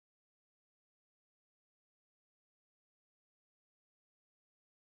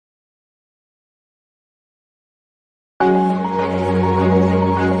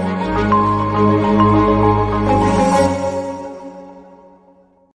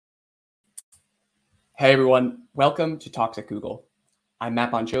Hey everyone, welcome to Talks at Google. I'm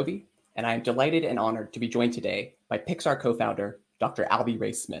Matt Bonchovi, and I am delighted and honored to be joined today by Pixar co-founder, Dr. Alvy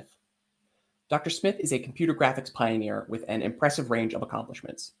Ray Smith. Dr. Smith is a computer graphics pioneer with an impressive range of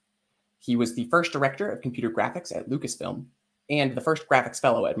accomplishments. He was the first director of computer graphics at Lucasfilm and the first graphics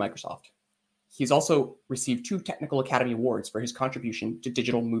fellow at Microsoft. He's also received 2 Technical Academy Awards for his contribution to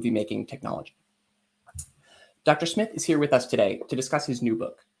digital movie-making technology. Dr. Smith is here with us today to discuss his new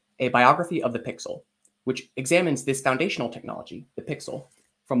book, A Biography of the Pixel, which examines this foundational technology, the pixel,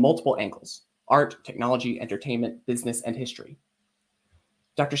 from multiple angles: art, technology, entertainment, business, and history.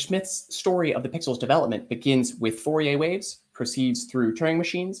 Dr. Smith's story of the pixel's development begins with Fourier waves, proceeds through Turing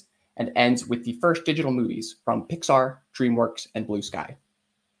machines, and ends with the first digital movies from Pixar, DreamWorks, and Blue Sky.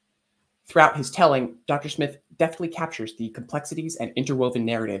 Throughout his telling, Dr. Smith deftly captures the complexities and interwoven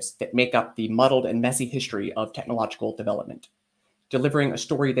narratives that make up the muddled and messy history of technological development, delivering a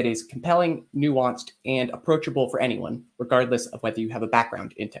story that is compelling, nuanced, and approachable for anyone, regardless of whether you have a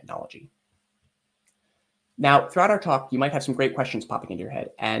background in technology. Now, throughout our talk, you might have some great questions popping into your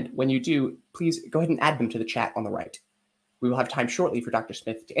head, and when you do, please go ahead and add them to the chat on the right. We will have time shortly for Dr.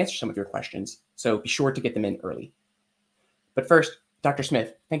 Smith to answer some of your questions, so be sure to get them in early. But first, Dr.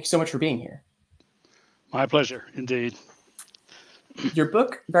 Smith, thank you so much for being here. My pleasure, indeed. Your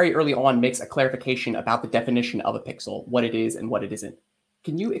book very early on makes a clarification about the definition of a pixel, what it is and what it isn't.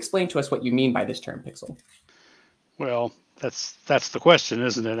 Can you explain to us what you mean by this term pixel? Well, that's the question,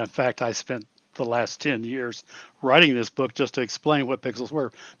 isn't it? In fact, I spent the last 10 years writing this book just to explain what pixels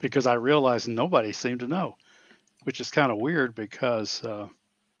were, because I realized nobody seemed to know, which is kind of weird because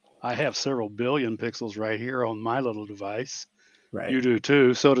I have several billion pixels right here on my little device. Right. You do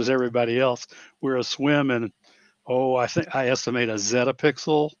too. So does everybody else. We're a swim in, I think I estimate a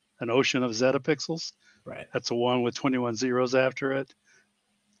zettapixel, an ocean of zettapixels. Right. That's a one with 21 zeros after it.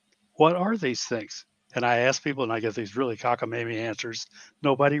 What are these things? And I ask people, and I get these really cockamamie answers.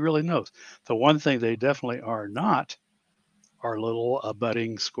 Nobody really knows. The one thing they definitely are not are little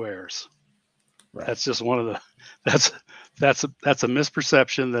abutting squares. Right. That's just one of the. That's a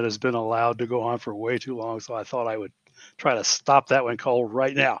misperception that has been allowed to go on for way too long. So I thought I would try to stop that one cold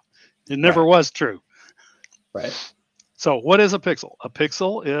right now. It never was true. Right. So what is a pixel? A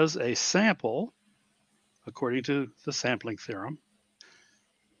pixel is a sample, according to the sampling theorem,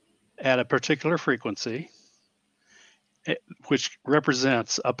 at a particular frequency, which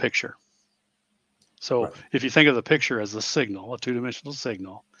represents a picture. So if you think of the picture as a signal, a two-dimensional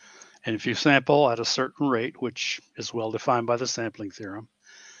signal, and if you sample at a certain rate, which is well defined by the sampling theorem,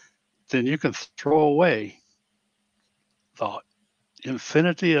 then you can throw away the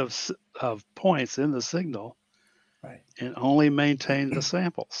infinity of points in the signal and only maintain the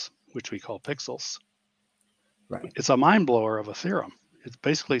samples, which we call pixels. Right. It's a mind blower of a theorem. It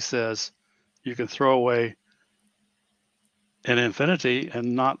basically says you can throw away an infinity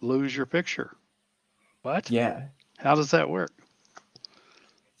and not lose your picture. What? Yeah. How does that work?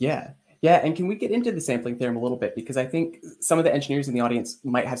 Yeah. Yeah. And can we get into the sampling theorem a little bit? Because I think some of the engineers in the audience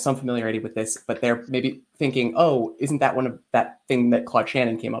might have some familiarity with this, but they're maybe thinking, oh, isn't that one of that thing that Claude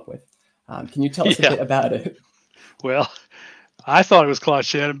Shannon came up with? Can you tell us a bit about it? Well, I thought it was Claude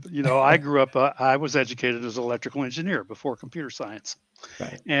Shannon. You know, I grew up, I was educated as an electrical engineer before computer science.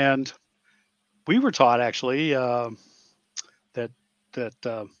 Right. And we were taught actually that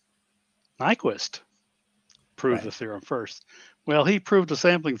Nyquist proved the theorem first. Well, he proved the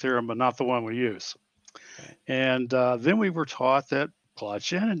sampling theorem, but not the one we use. Right. And then we were taught that Claude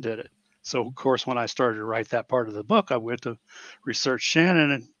Shannon did it. So, of course, when I started to write that part of the book, I went to research Shannon,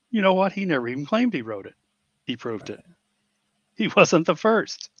 and you know what? He never even claimed he wrote it. He proved it. He wasn't the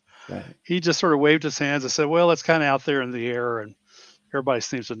first. Right. He just sort of waved his hands and said, well, it's kind of out there in the air, and everybody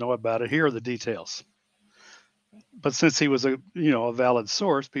seems to know about it. Here are the details. But since he was a valid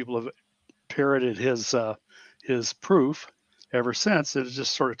source, people have parroted his proof ever since. It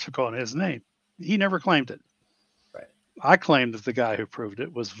just sort of took on his name. He never claimed it. Right. I claimed that the guy who proved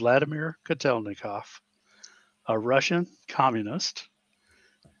it was Vladimir Kotelnikov, a Russian communist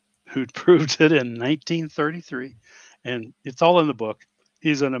who proved it in 1933. And it's all in the book.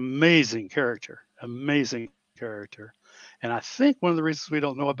 He's an amazing character. And I think one of the reasons we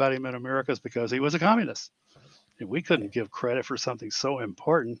don't know about him in America is because he was a communist. And we couldn't give credit for something so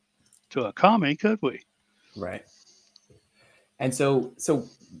important to a commie, could we? Right. And so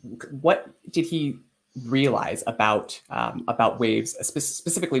what did he realize about waves,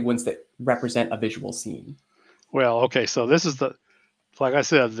 specifically ones that represent a visual scene? Well, okay, so this is like I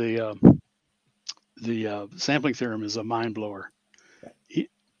said, the sampling theorem is a mind blower.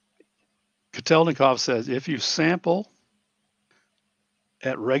 Kotelnikov says if you sample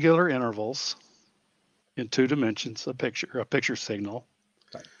at regular intervals in 2 dimensions, a picture signal,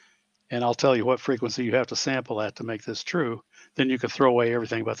 Right. and I'll tell you what frequency you have to sample at to make this true, then you can throw away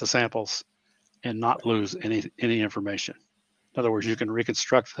everything but the samples and not lose any information. In other words, you can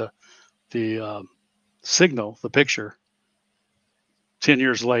reconstruct the signal, the picture, 10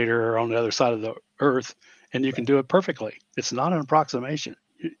 years later on the other side of the earth, and you can do it perfectly. It's not an approximation.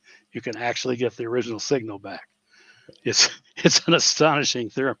 You can actually get the original signal back. It's an astonishing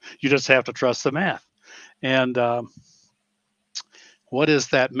theorem. You just have to trust the math. And what is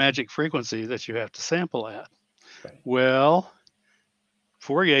that magic frequency that you have to sample at? Right. Well,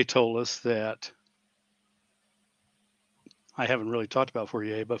 Fourier told us that. I haven't really talked about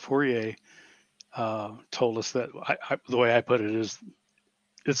Fourier, but Fourier told us that the way I put it is,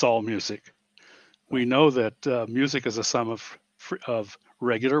 it's all music. We know that music is a sum of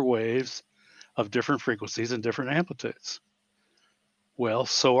regular waves of different frequencies and different amplitudes. Well,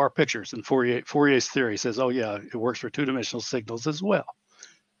 so are pictures. And Fourier's theory says, oh yeah, it works for 2-dimensional signals as well.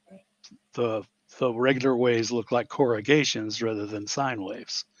 The regular waves look like corrugations rather than sine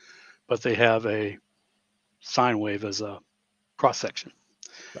waves, but they have a sine wave as a cross section.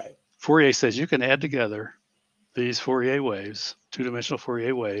 Right. Fourier says you can add together these Fourier waves, 2-dimensional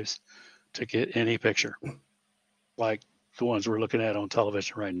Fourier waves, to get any picture, like the ones we're looking at on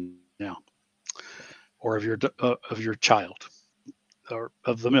television right now, or of your child, or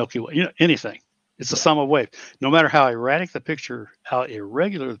of the Milky Way. Anything. It's a sum of waves. No matter how erratic the picture, how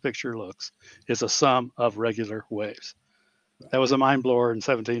irregular the picture looks, it's a sum of regular waves. That was a mind blower in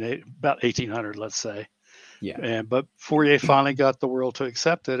about 1800, let's say. Yeah. But Fourier finally got the world to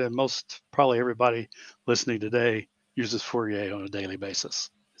accept it, and probably everybody listening today uses Fourier on a daily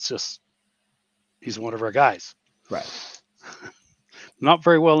basis. It's just, he's one of our guys. Right. Not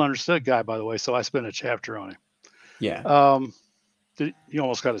very well understood guy, by the way, so I spent a chapter on him. Yeah. He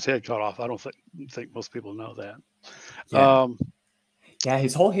almost got his head cut off. I don't think most people know that. Yeah. Yeah,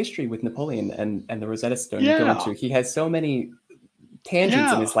 his whole history with Napoleon and the Rosetta Stone you go into, he has so many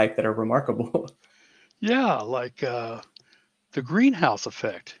tangents in his life that are remarkable. Yeah, like the greenhouse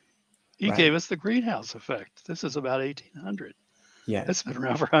effect. He gave us the greenhouse effect. This is about 1800. Yeah. It's been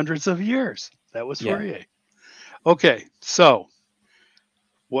around for hundreds of years. That was Fourier. Okay, so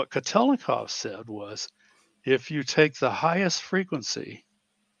what Kotelnikov said was, if you take the highest frequency,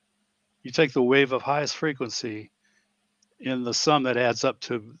 you take the wave of highest frequency in the sum that adds up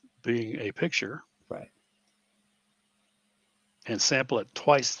to being a picture, right, and sample it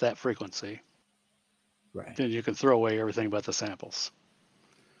twice that frequency, right, then you can throw away everything but the samples.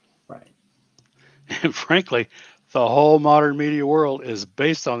 Right. And frankly, the whole modern media world is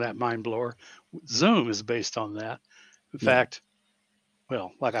based on that mind blower. Zoom is based on that. In fact,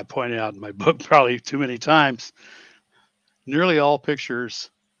 well, like I pointed out in my book probably too many times, nearly all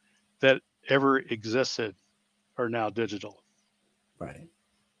pictures that ever existed are now digital. Right.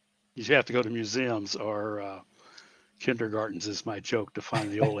 You have to go to museums or kindergartens, is my joke, to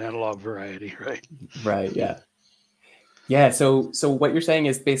find the old analog variety, right? Right. Yeah. Yeah. So what you're saying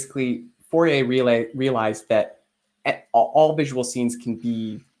is basically Fourier realized that all visual scenes can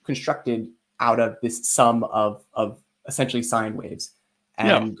be constructed out of this sum of essentially sine waves.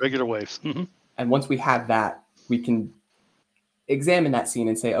 And regular waves. Mm-hmm. And once we have that, we can examine that scene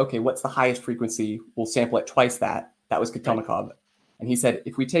and say, okay, what's the highest frequency? We'll sample it twice that. That was Kotelnikov. Right. And he said,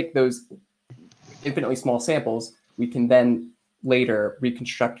 if we take those infinitely small samples, we can then later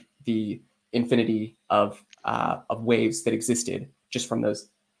reconstruct the infinity of waves that existed just from those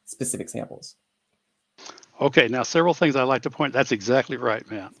specific samples. Okay, now several things I'd like to point. That's exactly right,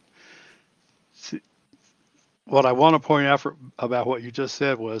 man. See, what I want to point out about what you just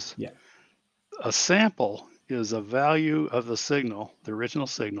said was, a sample is a value of the signal, the original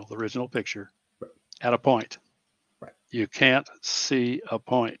picture, right, at a point. Right. You can't see a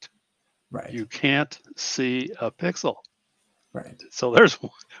point. Right. You can't see a pixel. Right. So there's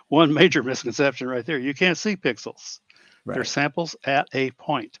one major misconception right there. You can't see pixels. Right. They're samples at a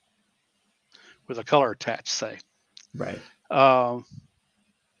point with a color attached, say. Right. So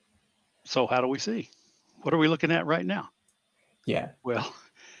how do we see? What are we looking at right now? Yeah. Well,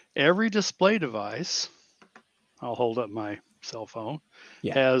 every display device, I'll hold up my cell phone,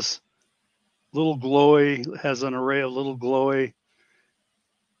 has an array of little glowy,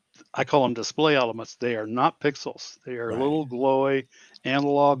 I call them display elements. They are not pixels. They are little glowy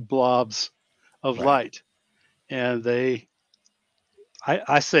analog blobs of light. And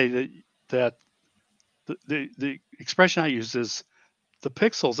I say that the expression I use is the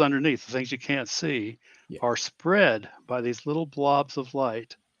pixels underneath, the things you can't see, are spread by these little blobs of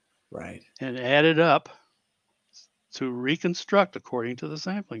light, right, and added up to reconstruct according to the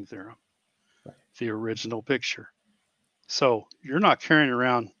sampling theorem. Right. the original picture. So you're not carrying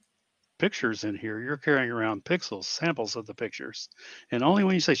around pictures in here. You're carrying around pixels, samples of the pictures. And only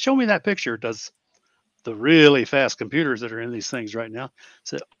when you say, show me that picture, does the really fast computers that are in these things right now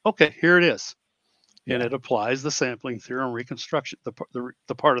say, okay, here it is. And Yeah. it applies the sampling theorem reconstruction,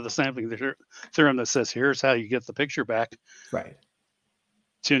 the part of the sampling theorem that says, here's how you get the picture back Right.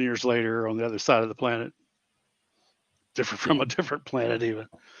 10 years later on the other side of the planet, different from Yeah. a different planet even,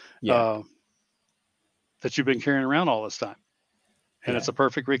 Yeah. that you've been carrying around all this time. And Yeah. it's a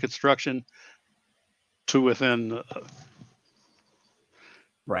perfect reconstruction to within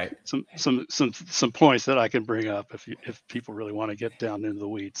Right. some points that I can bring up if people really want to get down into the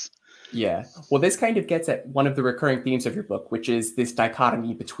weeds. Yeah. Well, this kind of gets at one of the recurring themes of your book, which is this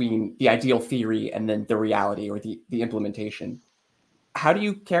dichotomy between the ideal theory and then the reality or the implementation. How do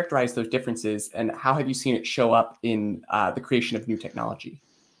you characterize those differences, and how have you seen it show up in the creation of new technology?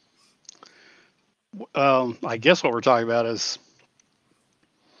 I guess what we're talking about is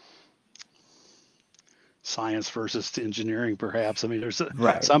science versus engineering, perhaps. I mean, there's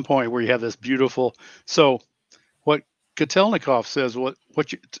Right. some point where you have this beautiful. So, what Kotelnikov says, what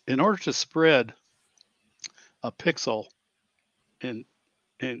you, in order to spread a pixel, and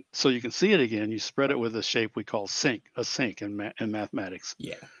so you can see it again, you spread it with a shape we call a sink in mathematics.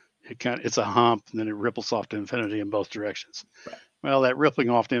 Yeah. It's a hump, and then it ripples off to infinity in both directions. Right. Well, that rippling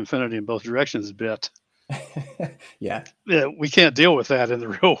off to infinity in both directions bit. Yeah. We can't deal with that in the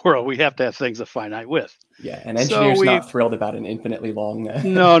real world. We have to have things of finite width. Yeah. An engineer's not thrilled about an infinitely long.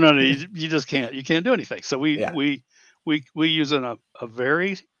 No. You just can't. You can't do anything. So we use a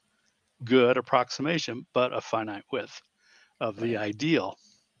very good approximation, but a finite width of the ideal.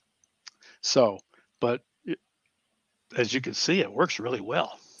 So, but as you can see, it works really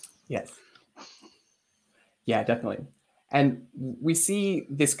well. Yes. Yeah, definitely. And we see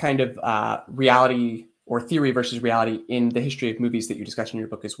this kind of reality or theory versus reality in the history of movies that you discuss in your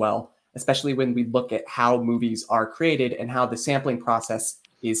book as well, especially when we look at how movies are created and how the sampling process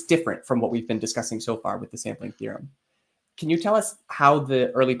is different from what we've been discussing so far with the sampling theorem. Can you tell us how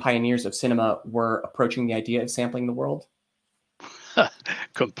the early pioneers of cinema were approaching the idea of sampling the world?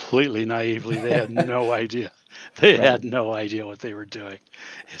 Completely naively. They had no idea. They had no idea what they were doing.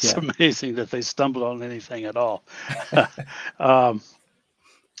 It's amazing that they stumbled on anything at all.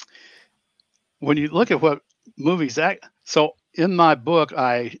 When you look at what movies so in my book,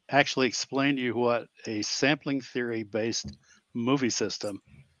 I actually explained to you what a sampling theory based movie system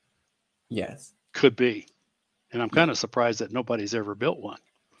could be. And I'm kind of surprised that nobody's ever built one.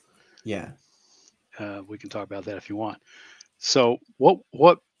 Yeah. We can talk about that if you want. So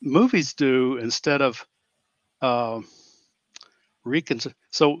what movies do instead of so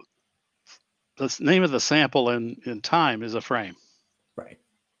the name of the sample in time is a frame. Right.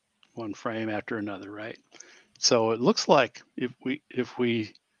 One frame after another, right? So it looks like if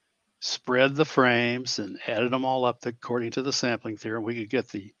we spread the frames and added them all up according to the sampling theorem, we could get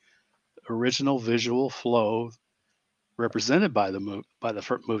the original visual flow represented by the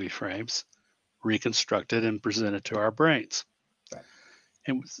movie frames reconstructed and presented to our brains. Right.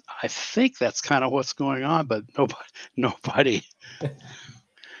 And I think that's kind of what's going on, but nobody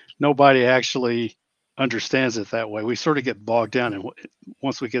actually understands it that way. We sort of get bogged down, and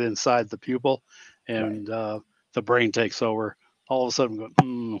once we get inside the pupil and the brain takes over, all of a sudden we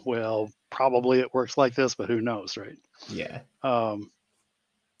go, well, probably it works like this, but who knows, right? Yeah.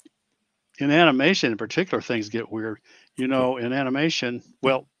 In animation in particular, things get weird. In animation,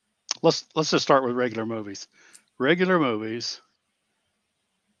 well, let's just start with regular movies. Regular movies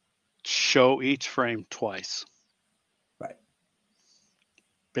show each frame twice. Right.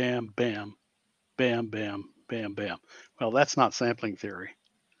 Bam, bam, bam, bam, bam, bam. Well, that's not sampling theory.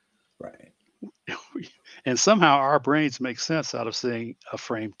 Right. And somehow our brains make sense out of seeing a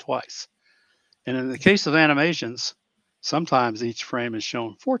frame twice. And in the case of animations, sometimes each frame is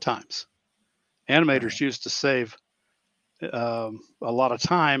shown 4 times. Animators used to save a lot of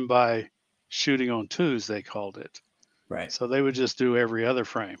time by shooting on twos, they called it. Right. So they would just do every other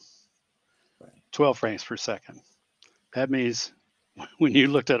frame, 12 frames per second. That means when you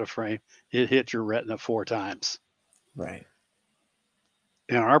looked at a frame, it hit your retina 4 times. Right.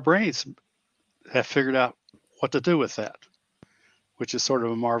 And our brains have figured out what to do with that, which is sort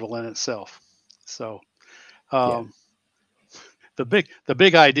of a marvel in itself. So the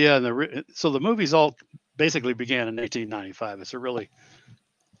big idea so the movies all basically began in 1895. It's a really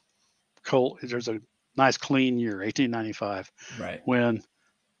cool. There's a nice clean year, 1895, when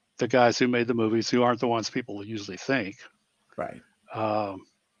the guys who made the movies, who aren't the ones people usually think,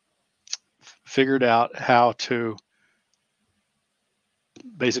 figured out how to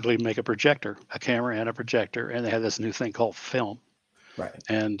basically make a projector, a camera and a projector, and they had this new thing called film. Right.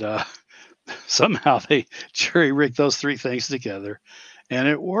 And somehow they jury-rigged those three things together, and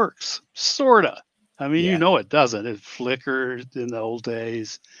it works, sorta. I mean, you Yeah. know it doesn't. It flickered in the old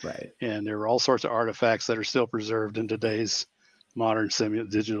days, Right. and there were all sorts of artifacts that are still preserved in today's modern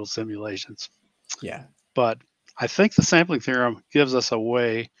digital simulations. Yeah. But I think the sampling theorem gives us a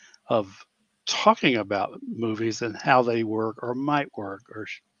way of talking about movies and how they work or might work or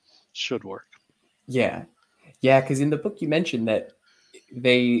should work. Yeah. Yeah. Because in the book, you mentioned that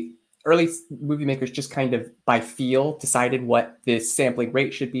early movie makers just kind of by feel decided what this sampling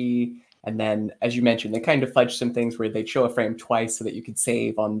rate should be. And then, as you mentioned, they kind of fudged some things where they'd show a frame twice so that you could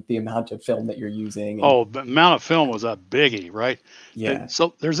save on the amount of film that you're using. Oh, the amount of film was a biggie, right? Yeah.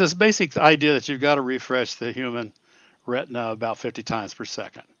 So there's this basic idea that you've got to refresh the human retina about 50 times per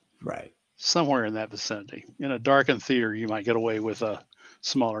second, Right. somewhere in that vicinity. In a darkened theater, you might get away with a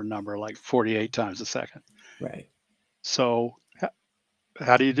smaller number, like 48 times a second. Right. So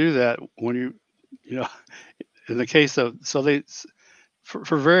how do you do that when you know, in the case of, so they,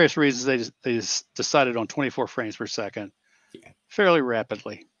 for various reasons, they just decided on 24 frames per second, Yeah. fairly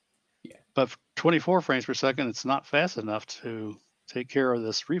rapidly. Yeah. But 24 frames per second, it's not fast enough to take care of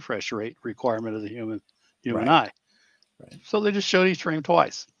this refresh rate requirement of the human Right. eye. Right. So they just showed each frame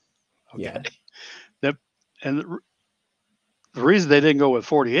twice. Okay. Yeah. And the reason they didn't go with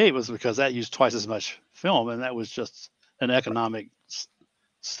 48 was because that used twice as much film, and that was just an economic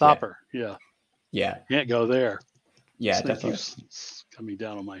stopper. Yeah. Yeah. Can't go there. Yeah. This thing Definitely. keeps coming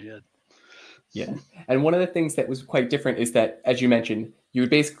down on my head. Yeah. And one of the things that was quite different is that, as you mentioned, you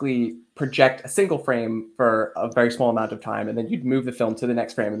would basically project a single frame for a very small amount of time, and then you'd move the film to the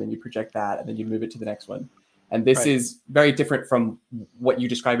next frame, and then you project that, and then you'd move it to the next one. And this Right. is very different from what you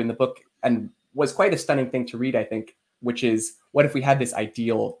describe in the book, and was quite a stunning thing to read, I think, which is, what if we had this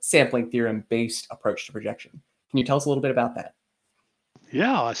ideal sampling theorem-based approach to projection? Can you tell us a little bit about that?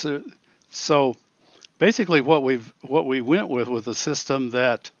 Yeah. So basically what we went with a system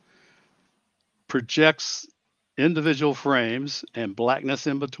that projects individual frames and blackness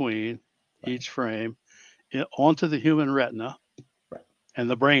in between each frame onto the human retina, Right. and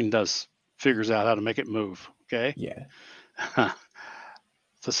the brain figures out how to make it move. Okay. Yeah.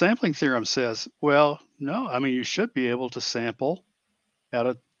 The sampling theorem says, well, no, I mean, you should be able to sample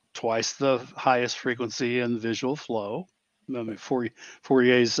at twice the highest frequency in visual flow. I mean,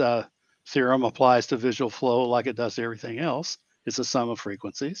 Fourier's theorem applies to visual flow like it does to everything else. It's a sum of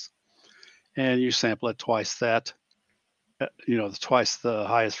frequencies, and you sample at twice that, twice the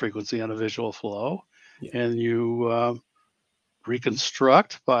highest frequency on a visual flow, Yeah. and you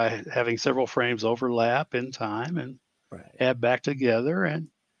reconstruct by having several frames overlap in time and Right. add back together, and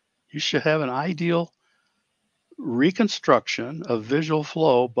you should have an ideal reconstruction of visual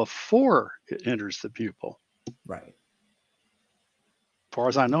flow before it enters the pupil. Right. As far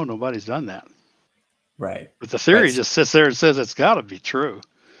as I know, nobody's done that. Right. But the theory Right. just sits there and says it's got to be true.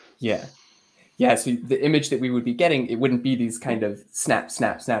 Yeah. Yeah. So the image that we would be getting, it wouldn't be these kind of snap,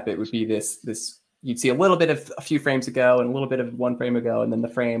 snap, snap. It would be this, you'd see a little bit of a few frames ago and a little bit of one frame ago, and then the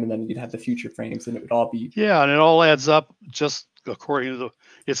frame, and then you'd have the future frames, and it would all be. Yeah. And it all adds up just according to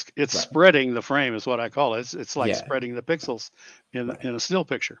it's Right. spreading the frame is what I call it. It's like Yeah. spreading the pixels in Right. a still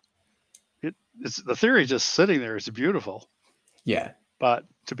picture. It's the theory just sitting there. It's beautiful. Yeah. But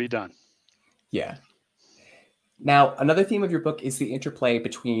to be done. Yeah. Now, another theme of your book is the interplay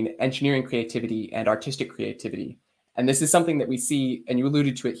between engineering creativity and artistic creativity. And this is something that we see, and you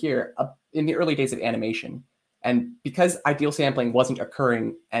alluded to it here, in the early days of animation. And because ideal sampling wasn't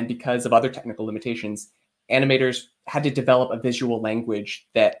occurring, and because of other technical limitations, animators had to develop a visual language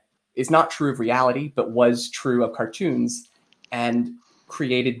that is not true of reality, but was true of cartoons, and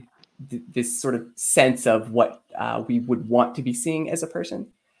created this sort of sense of what we would want to be seeing as a person.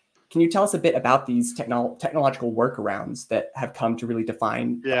 Can you tell us a bit about these technological workarounds that have come to really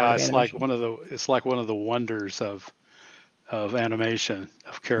define? Yeah, it's like one of the wonders of animation,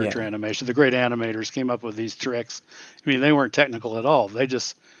 of character animation. The great animators came up with these tricks. I mean, they weren't technical at all. They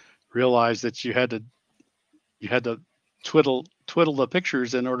just realized that you had to twiddle the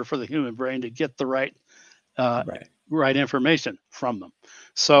pictures in order for the human brain to get the right information from them.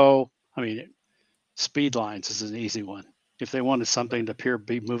 So, I mean, speed lines is an easy one. If they wanted something to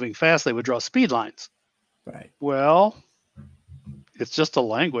be moving fast, they would draw speed lines. Right. Well, it's just a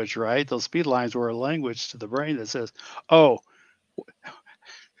language, right? Those speed lines were a language to the brain that says, oh,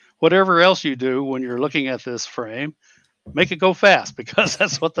 whatever else you do when you're looking at this frame, make it go fast, because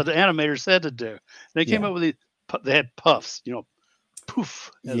that's what the animator said to do. They came up with they had puffs,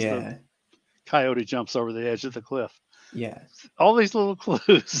 poof, as the coyote jumps over the edge of the cliff. Yeah. All these little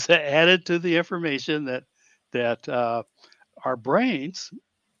clues that added to the information that our brains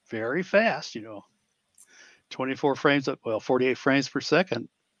very fast, 24 frames, 48 frames per second,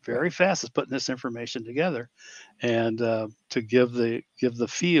 very Right. fast is putting this information together, and to give the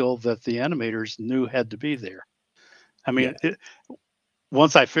feel that the animators knew had to be there. I mean, Yeah.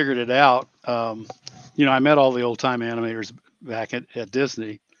 once I figured it out, I met all the old time animators back at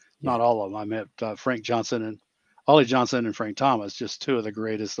Disney. Yeah. Not all of them. I met Frank Johnson and Ollie Johnson and Frank Thomas, just two of the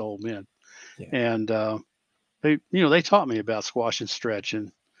greatest old men. Yeah. And they taught me about squash and stretch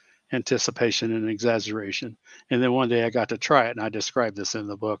and anticipation and exaggeration. And then one day I got to try it, and I described this in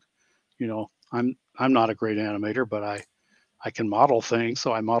the book. I'm not a great animator, but I can model things.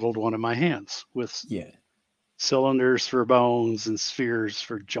 So I modeled one of my hands with Yeah. cylinders for bones and spheres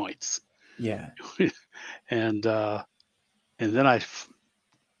for joints. Yeah. And then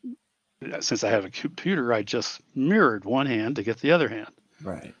since I have a computer, I just mirrored one hand to get the other hand.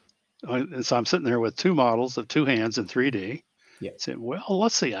 Right. And so I'm sitting there with two models of two hands in 3D. Yeah. Saying, well,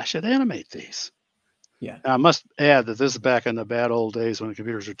 let's see, I should animate these. Yeah. Now, I must add that this is back in the bad old days when the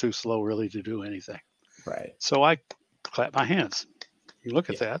computers are too slow really to do anything. Right. So I clap my hands. You look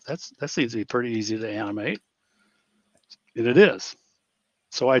at Yeah. that seems to be pretty easy to animate. And it is.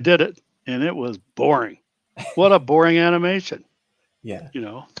 So I did it, and it was boring. What a boring animation. Yeah.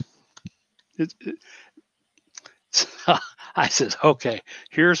 So I said, okay,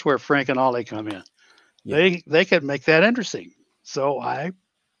 here's where Frank and Ollie come in. Yeah. They could make that interesting. So I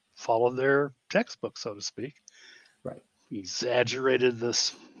followed their textbook, so to speak. Right. Exaggerated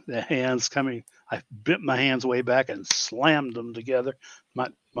the hands coming. I bent my hands way back and slammed them together.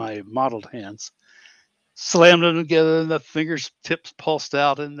 My modeled hands. Slammed them together, and the fingers tips pulsed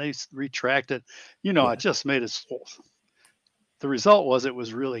out and they retracted. I just made it. The result was it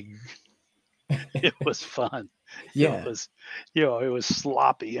was fun. Yeah. It was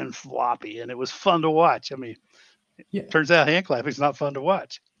sloppy and floppy, and it was fun to watch. I mean, Yeah. turns out hand clapping is not fun to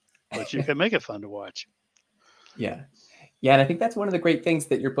watch, but you can make it fun to watch. Yeah. Yeah. And I think that's one of the great things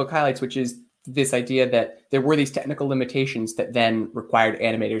that your book highlights, which is this idea that there were these technical limitations that then required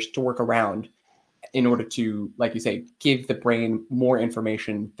animators to work around in order to, like you say, give the brain more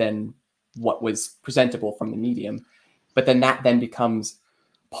information than what was presentable from the medium. But then that then becomes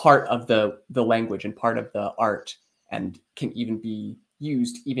part of the language and part of the art, and can even be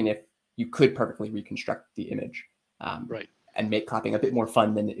used even if you could perfectly reconstruct the image, Right. and make clapping a bit more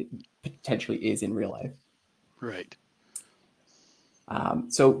fun than it potentially is in real life. Right.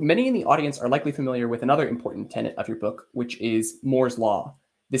 So many in the audience are likely familiar with another important tenet of your book, which is Moore's Law.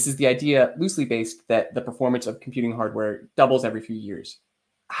 This is the idea, loosely based, that the performance of computing hardware doubles every few years.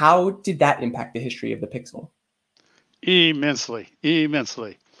 How did that impact the history of the pixel? Immensely.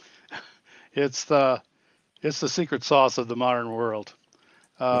 It's the secret sauce of the modern world.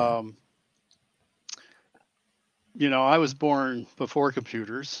 Yeah. I was born before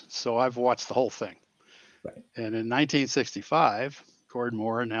computers, so I've watched the whole thing. Right. And in 1965, Gordon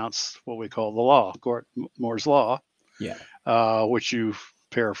Moore announced what we call the law, Moore's Law, Yeah. which you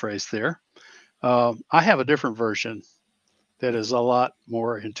paraphrased there. I have a different version that is a lot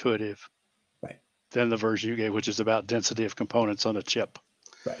more intuitive than the version you gave, which is about density of components on a chip.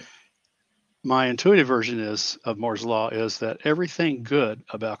 Right. My intuitive version of Moore's Law is that everything good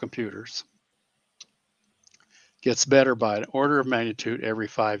about computers gets better by an order of magnitude every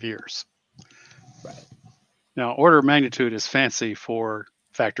 5 years. Right. Now, order of magnitude is fancy for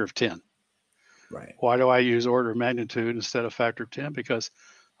factor of 10. Right. Why do I use order of magnitude instead of factor of 10? Because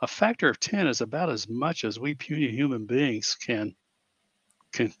a factor of 10 is about as much as we puny human beings can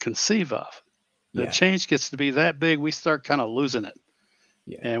conceive of. The change gets to be that big, we start kind of losing it.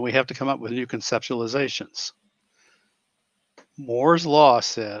 Yeah. And we have to come up with new conceptualizations. Moore's Law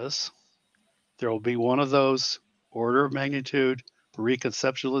says there will be one of those order of magnitude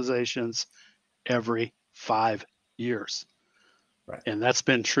reconceptualizations every 5 years. Right. And that's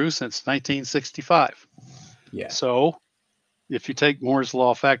been true since 1965. Yeah. So if you take Moore's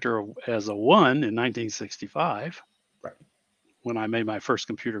Law factor as a 1 in 1965, right, when I made my first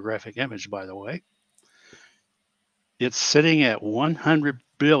computer graphic image, by the way, it's sitting at 100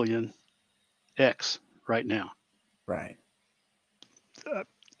 billion X right now. Right. I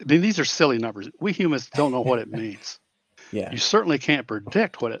mean, these are silly numbers. We humans don't know what it means. Yeah. You certainly can't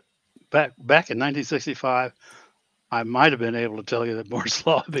predict what it. Back in 1965, I might have been able to tell you that Moore's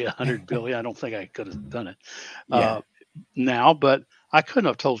Law would be 100 billion. I don't think I could have done it now, but I couldn't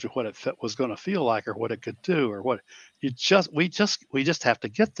have told you what it was going to feel like, or what it could do, or what we just have to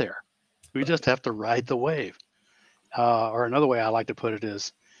get there. We just have to ride the wave. Or another way I like to put it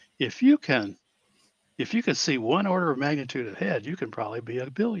is, if you can if you can see one order of magnitude ahead, you can probably be a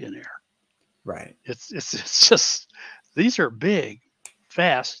billionaire. Right. It's just, these are big,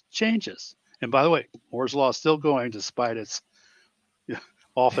 fast changes. And by the way, Moore's law is still going despite its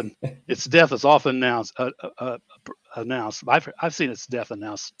often its death is often announced. I've seen its death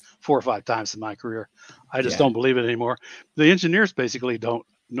announced 4 or 5 times in my career. I just Yeah. don't believe it anymore. The engineers basically don't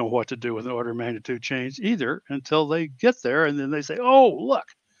know what to do with an order of magnitude change either until they get there, and then they say, "Oh, look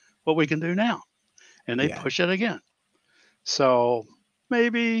what we can do now," and they Yeah. push it again. So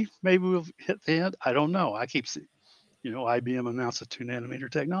maybe we'll hit the end. I don't know. I keep seeing, IBM announced a 2 nanometer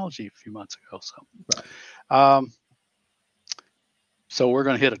technology a few months ago. Right. Um, so we're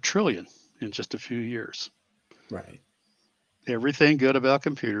going to hit 1 trillion in just a few years. Right. Everything good about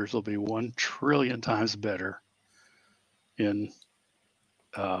computers will be 1 trillion times better in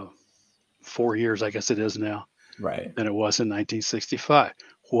uh, 4 years, I guess it is now, Right. than it was in 1965.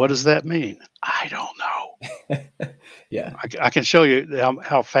 What does that mean? I don't know. Yeah. I can show you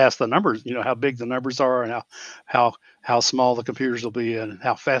how fast the numbers, how big the numbers are, and how small the computers will be, and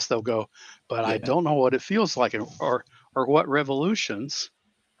how fast they'll go. But I Yeah. don't know what it feels like, or what revolutions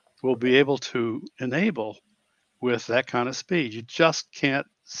we'll be able to enable with that kind of speed. You just can't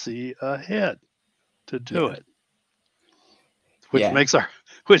see ahead to do Yeah. it, which Yeah.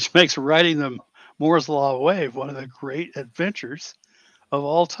 makes writing the Moore's Law wave one of the great adventures of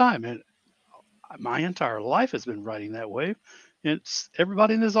all time. And my entire life has been writing that wave. It's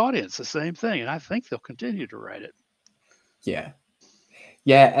everybody in this audience, the same thing. And I think they'll continue to write it. Yeah.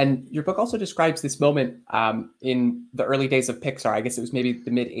 Yeah, and your book also describes this moment in the early days of Pixar. I guess it was maybe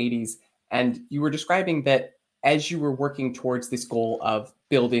the mid 80s. And you were describing that as you were working towards this goal of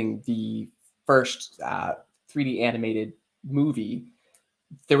building the first 3D animated movie,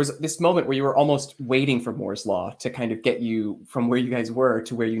 there was this moment where you were almost waiting for Moore's Law to kind of get you from where you guys were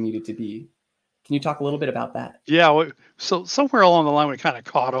to where you needed to be. Can you talk a little bit about that? Yeah. So somewhere along the line, we kind of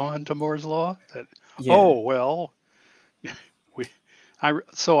caught on to Moore's Law that, Yeah. oh, well, we, I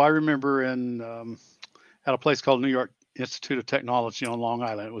remember at a place called New York Institute of Technology on Long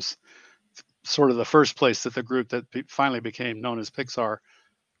Island. It was sort of the first place that the group that finally became known as Pixar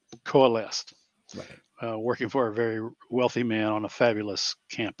coalesced, Right. working for a very wealthy man on a fabulous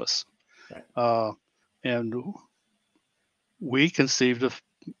campus. Right. And we conceived of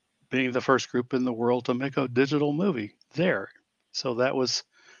being the first group in the world to make a digital movie there. So that was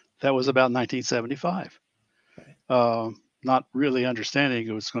about 1975. Right. Not really understanding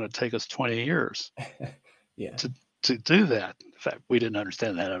it was going to take us 20 years Yeah. to do that. In fact, we didn't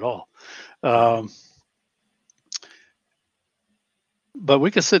understand that at all. Yeah. But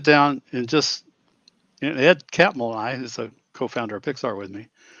we could sit down and just, Ed Catmull and I, who's a co-founder of Pixar with me,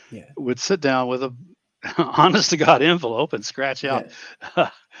 Yeah. would sit down with a honest to God envelope and scratch out Yeah.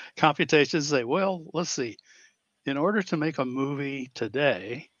 computations and say, well, let's see. In order to make a movie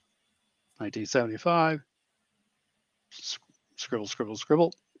today, 1975, scribble, scribble,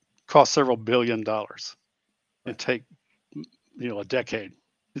 scribble, cost several $billion and Right. take a decade.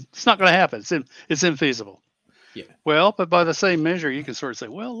 It's not going to happen. It's infeasible. Yeah. Well, but by the same measure, you can sort of say,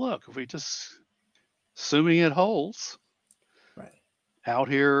 well, look, if we just assuming it holds Right. out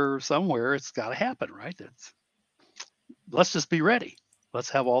here somewhere, it's got to happen, right? Let's just be ready. Let's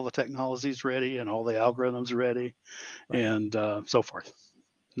have all the technologies ready and all the algorithms ready, Right. and so forth.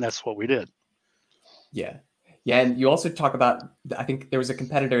 And that's what we did. Yeah. Yeah. And you also talk about, I think there was a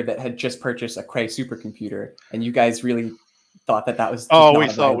competitor that had just purchased a Cray supercomputer, and you guys really thought that that was just Oh, we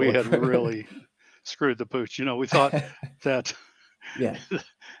not a thought viable we had approach. really screwed the pooch. We thought that Yeah.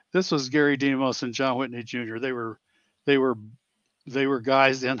 this was Gary Demos and John Whitney Jr. They were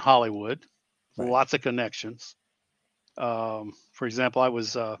guys in Hollywood, Right. lots of connections. For example, I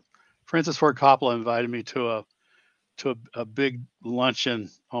was Francis Ford Coppola invited me to a big luncheon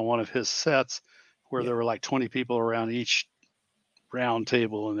on one of his sets where Yeah. there were like 20 people around each round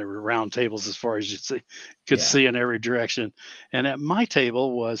table, and there were round tables as far as you could Yeah. see in every direction. And at my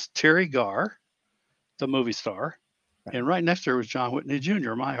table was Terry Garr, the movie star, Right. and right next to her was John Whitney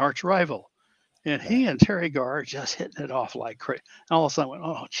Jr., my arch rival. And he Right. and Terry Garr are just hitting it off like crazy. And all of a sudden I went,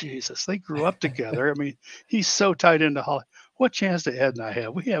 oh, Jesus, they grew up together. I mean, he's so tied into Hollywood. What chance do Ed and I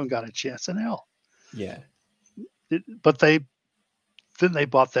have? We haven't got a chance in hell. Yeah. But then they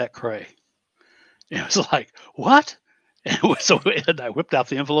bought that Cray. And it was like, what? And so Ed and I whipped out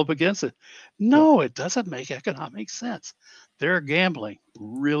the envelope against it. Yeah. No, it doesn't make economic sense. They're gambling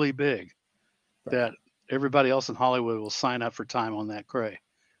really big Right. that everybody else in Hollywood will sign up for time on that Cray.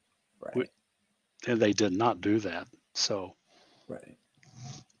 Right. And they did not do that. So Right.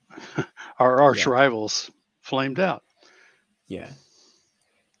 our arch Yeah. rivals flamed out. Yeah.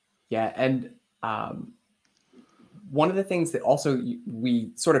 Yeah. And Um, One of the things that also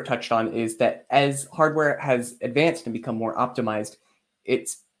we sort of touched on is that as hardware has advanced and become more optimized,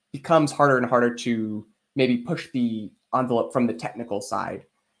 it becomes harder and harder to maybe push the envelope from the technical side.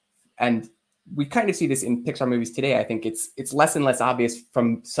 And we kind of see this in Pixar movies today. I think it's less and less obvious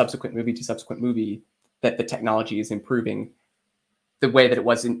from subsequent movie to subsequent movie that the technology is improving the way that it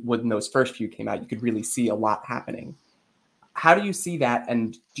was when those first few came out. You could really see a lot happening. How do you see that?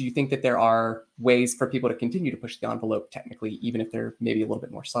 And do you think that there are ways for people to continue to push the envelope technically, even if they're maybe a little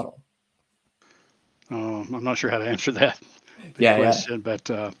bit more subtle? I'm not sure how to answer that question,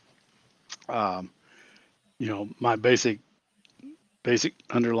 but my basic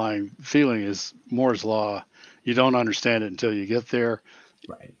underlying feeling is Moore's law. You don't understand it until you get there.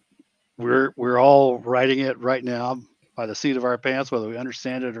 Right. We're all writing it right now by the seat of our pants, whether we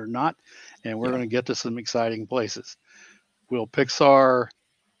understand it or not, and we're going to get to some exciting places. Will Pixar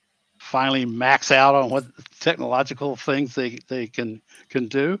finally max out on what technological things they can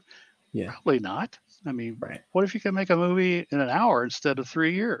do? Yeah. Probably not. I mean, what if you can make a movie in an hour instead of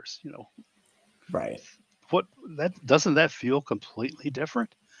 3 years? Right. Doesn't that feel completely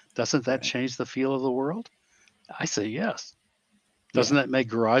different? Doesn't that change the feel of the world? I say yes. Doesn't that make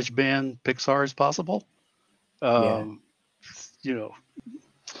GarageBand Pixar's possible? You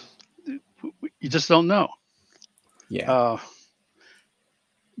just don't know.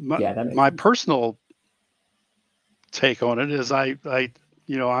 My personal take on it is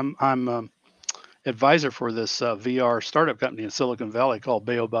I'm advisor for this VR startup company in Silicon Valley called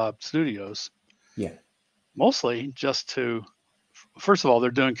Baobab Studios. Yeah. Mostly just to, first of all,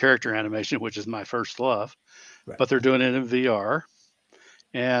 they're doing character animation, which is my first love, but they're doing it in VR.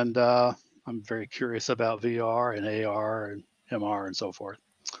 And I'm very curious about VR and AR and MR and so forth.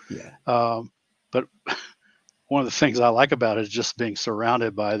 Yeah. But one of the things I like about it is just being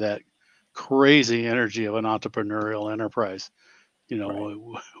surrounded by that crazy energy of an entrepreneurial enterprise,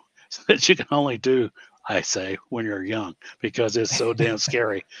 that you can only do, I say, when you're young, because it's so damn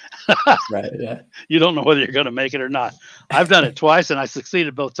scary. Right. Yeah. You don't know whether you're going to make it or not. I've done it twice and I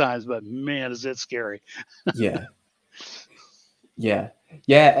succeeded both times, but man, is it scary. Yeah. Yeah.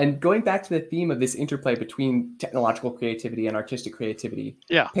 And going back to the theme of this interplay between technological creativity and artistic creativity,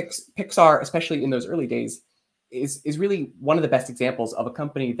 Pixar, especially in those early days, is really one of the best examples of a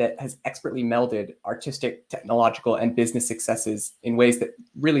company that has expertly melded artistic, technological, and business successes in ways that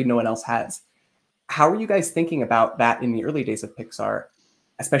really no one else has. How are you guys thinking about that in the early days of Pixar,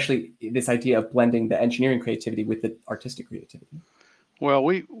 especially this idea of blending the engineering creativity with the artistic creativity? Well,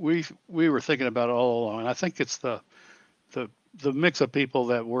 we were thinking about it all along, and I think it's the mix of people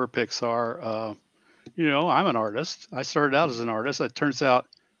that were Pixar. I'm an artist. I started out as an artist. It turns out,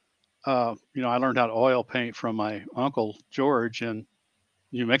 I learned how to oil paint from my uncle George in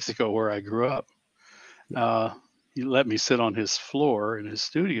New Mexico, where I grew up. He let me sit on his floor in his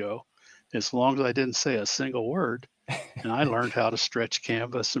studio as long as I didn't say a single word. And I learned how to stretch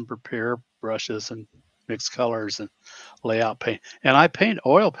canvas and prepare brushes and mix colors and lay out paint. And I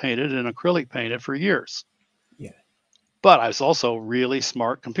oil painted and acrylic painted for years. Yeah. But I was also really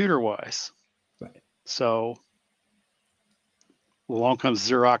smart computer wise. Right. So along comes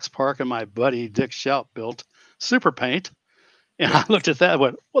Xerox PARC, and my buddy Dick Shout built Super Paint. And I looked at that and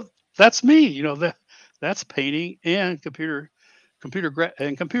went, well, that's me. That's painting and computers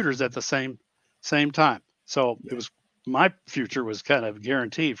at the same time. So it was, my future was kind of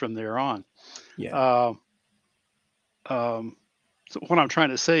guaranteed from there on. Yeah. So what I'm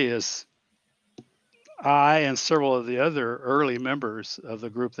trying to say is, I and several of the other early members of the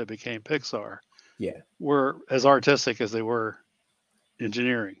group that became Pixar were as artistic as they were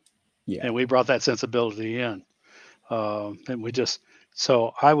engineering. Yeah. And we brought that sensibility in. And we just,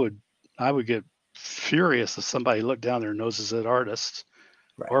 so I would get furious if somebody looked down their noses at artists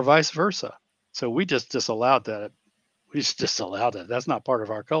or vice versa. So we just disallowed that. We just disallowed it. That's not part of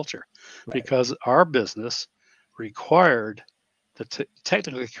our culture because our business required the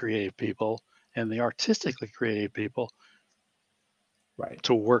technically creative people and the artistically creative people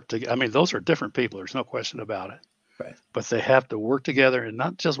to work together. I mean, those are different people. There's no question about it. But they have to work together, and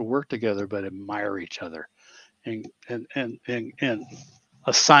not just work together, but admire each other and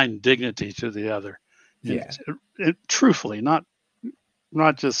assign dignity to the other. And truthfully, not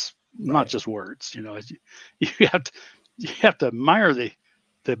just words. You have to admire the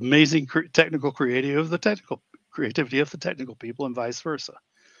amazing technical creativity of the technical people, and vice versa.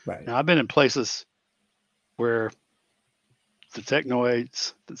 Now, I've been in places where the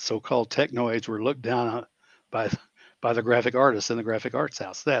technoids, the so-called technoids, were looked down on by the graphic artists in the graphic arts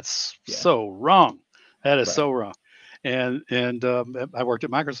house. That's so wrong. That is so wrong. I worked at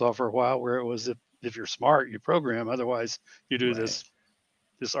Microsoft for a while, where it was if you're smart, you program. Otherwise, you do Right.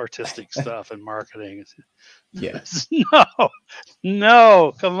 this artistic stuff and marketing. Yeah. No,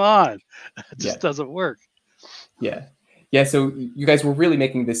 no, come on, it Yeah. just doesn't work. Yeah. Yeah. So you guys were really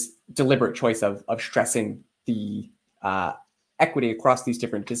making this deliberate choice of stressing the equity across these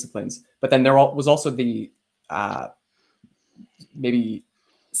different disciplines. But then there was also the maybe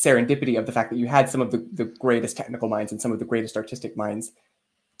serendipity of the fact that you had some of the greatest technical minds and some of the greatest artistic minds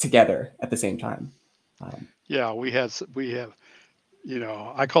together at the same time. Yeah, we have,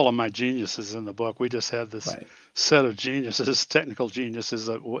 I call them my geniuses in the book. We just had this Right. set of geniuses, technical geniuses,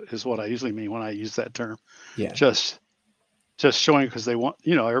 is what I usually mean when I use that term. Yeah. Just showing, because they want,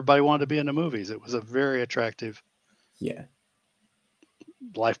 everybody wanted to be in the movies. It was a very attractive Yeah.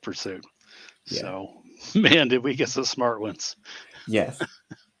 life pursuit. Yeah. So, man, did we get some smart ones. Yes.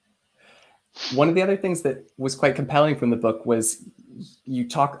 One of the other things that was quite compelling from the book was you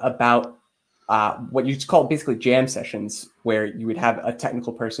talk about what you call basically jam sessions, where you would have a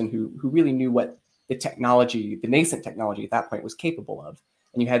technical person who really knew what the technology, the nascent technology at that point, was capable of.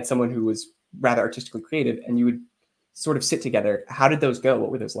 And you had someone who was rather artistically creative, and you would sort of sit together. How did those go?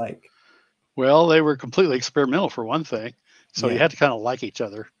 What were those like? Well, they were completely experimental, for one thing. So you Yeah. had to kind of like each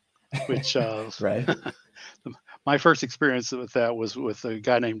other, which Right. my first experience with that was with a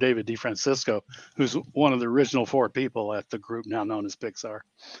guy named David DeFrancisco, who's one of the original 4 people at the group now known as Pixar.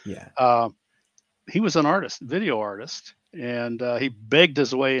 Yeah. He was an artist, video artist, and he begged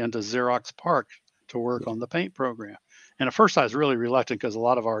his way into Xerox PARC to work Yeah. on the paint program. And at first I was really reluctant, because a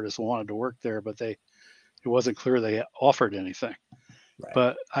lot of artists wanted to work there, but it wasn't clear they offered anything. Right.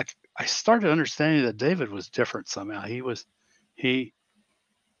 But I started understanding that David was different somehow. He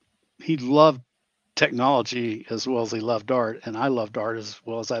loved technology as well as he loved art, and I loved art as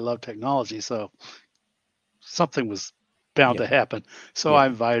well as I loved technology. So something was bound to Yeah. happen. So I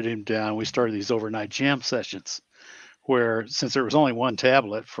Yeah. invited him down. We started these overnight jam sessions, where, since there was only one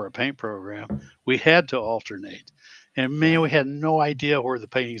tablet for a paint program, we had to alternate. And man, we Right. had no idea where the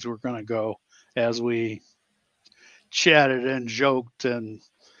paintings were going to go, as we chatted and joked and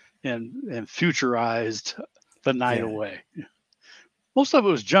futurized the night Yeah. away. Most of it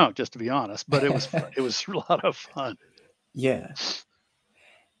was junk, just to be honest, but it was a lot of fun. Yeah.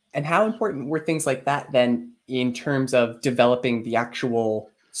 And how important were things like that then in terms of developing the actual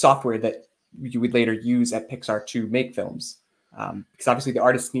software that you would later use at Pixar to make films? Because obviously the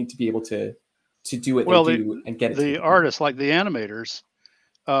artists need to be able to do what they Well, do and get it to the the computer. artists, like the animators,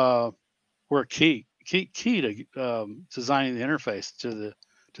 were key to designing the interface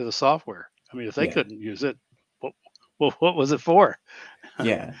to the software. I mean, if they Yeah. couldn't use it, what was it for?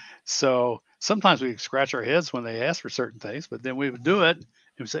 Yeah. So sometimes we scratch our heads when they ask for certain things, but then we would do it and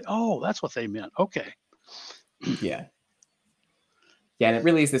we say, "Oh, that's what they meant." Okay. Yeah. Yeah. And it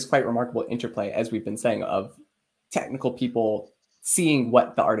really is this quite remarkable interplay, as we've been saying, of technical people seeing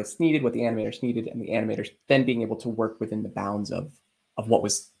what the artists needed, what the animators needed, and the animators then being able to work within the bounds of what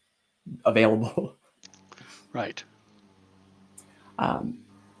was available. Right.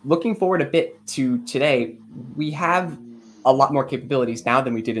 Looking forward a bit to today, we have a lot more capabilities now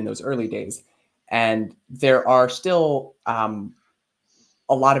than we did in those early days. And there are still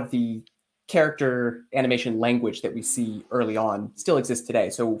a lot of the character animation language that we see early on still exists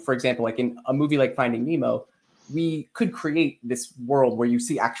today. So, for example, like in a movie like Finding Nemo, we could create this world where you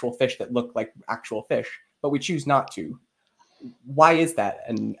see actual fish that look like actual fish, but we choose not to. Why is that?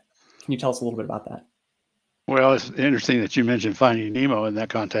 And can you tell us a little bit about that? Well, it's interesting that you mentioned Finding Nemo in that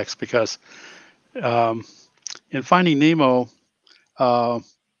context, because in Finding Nemo, uh,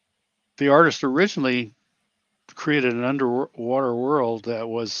 the artist originally created an underwater world that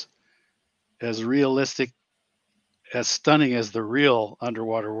was as realistic, as stunning as the real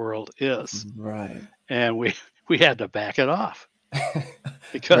underwater world is, Right. and we had to back it off,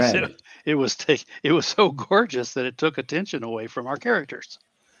 because Right. it was so gorgeous that it took attention away from our characters,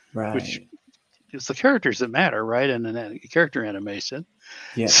 which, Right. it's the characters that matter, right? And then character animation.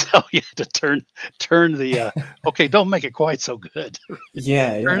 Yeah. So you had to turn the okay, don't make it quite so good.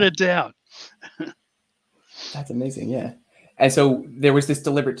 Yeah. Turn Yeah. it down. That's amazing. Yeah. And so there was this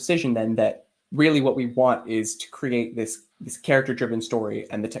deliberate decision then that really what we want is to create this character driven story,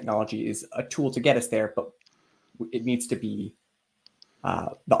 and the technology is a tool to get us there, but it needs to be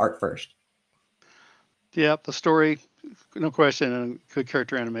the art first. Yeah, the story, no question, and good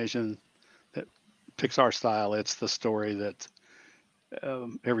character animation, that Pixar style. It's the story that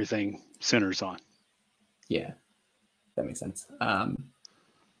everything centers on. Yeah, that makes sense.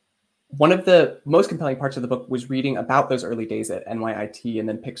 one of the most compelling parts of the book was reading about those early days at NYIT and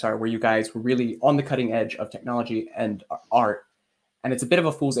then Pixar, where you guys were really on the cutting edge of technology and art. And it's a bit of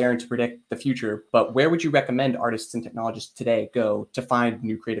a fool's errand to predict the future, but where would you recommend artists and technologists today go to find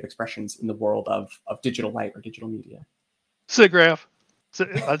new creative expressions in the world of digital light or digital media? SIGGRAPH.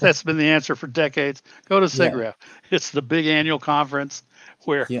 That's been the answer for decades. Go to Yeah. SIGGRAPH. It's the big annual conference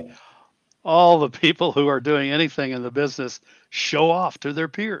where Yeah. all the people who are doing anything in the business show off to their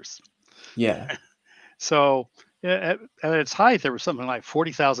peers. Yeah. So at its height, there was something like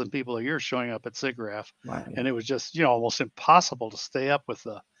 40,000 people a year showing up at SIGGRAPH. Wow. And it was just, almost impossible to stay up with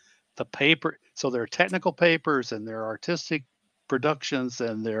the paper. So there are technical papers and there are artistic productions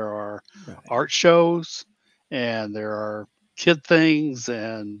and there are art shows and there are kid things.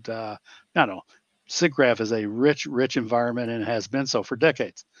 And I don't know, SIGGRAPH is a rich environment and has been so for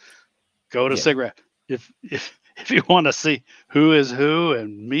decades. Go to SIGGRAPH. If you want to see who is who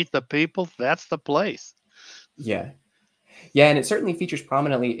and meet the people, that's the place. Yeah. Yeah, and it certainly features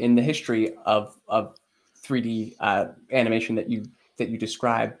prominently in the history of 3D animation that you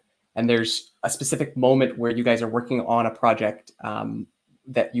describe. And there's a specific moment where you guys are working on a project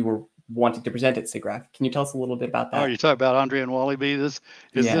that you were wanting to present at SIGGRAPH. Can you tell us a little bit about that? Oh, you talk about Andre and Wally-B. This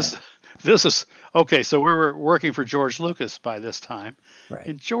is okay. So we were working for George Lucas by this time, right?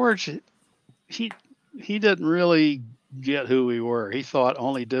 And George, he didn't really get who we were. He thought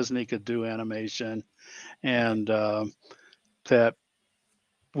only Disney could do animation, and that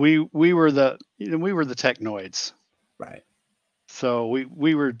we were the technoids, right? So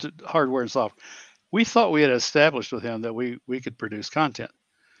we were hardware and software. We thought we had established with him that we could produce content.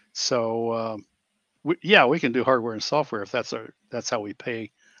 So we can do hardware and software if that's how we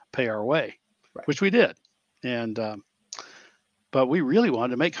pay our way, which we did. And but we really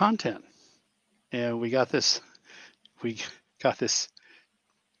wanted to make content, and we got this. I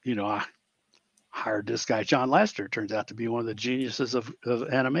hired this guy, John Lasseter. Turns out to be one of the geniuses of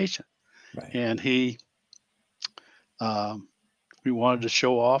animation, and he. We wanted to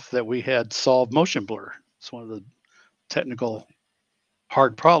show off that we had solved motion blur. It's one of the technical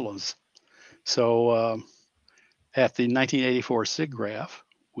hard problems. So at the 1984 SIGGRAPH,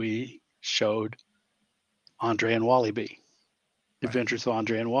 we showed Andre and Wally-B, Adventures of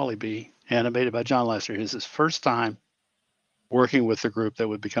Andre and Wally-B, animated by John Lasseter. It was his first time working with the group that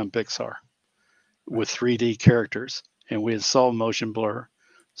would become Pixar with 3D characters, and we had solved motion blur,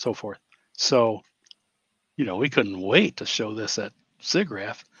 so forth. So, we couldn't wait to show this at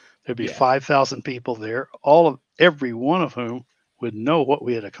SIGGRAPH. There'd be 5,000 people there, every one of whom would know what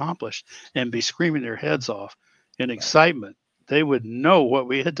we had accomplished and be screaming their heads off in excitement. They would know what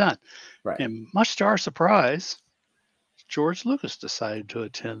we had done. And much to our surprise, George Lucas decided to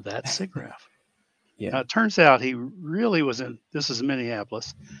attend that SIGGRAPH. Now, it turns out he really was this is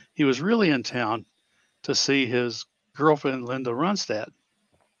Minneapolis, he was really in town to see his girlfriend, Linda Ronstadt,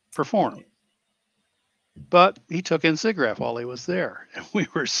 perform. But he took in SIGGRAPH while he was there. And we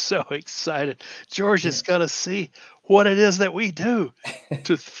were so excited. George is going to see what it is that we do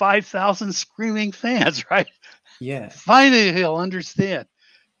to 5,000 screaming fans, right? Yeah. Finally, he'll understand.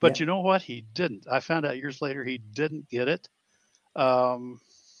 But you know what? He didn't. I found out years later he didn't get it.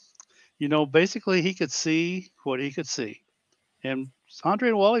 Basically he could see what he could see. And Andre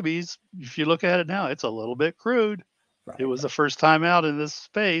and Wally-B's, if you look at it now, it's a little bit crude. It was the first time out in this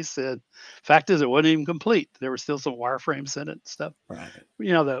space. And fact is, it wasn't even complete. There were still some wireframes in it and stuff.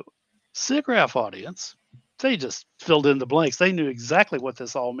 The SIGGRAPH audience, they just filled in the blanks. They knew exactly what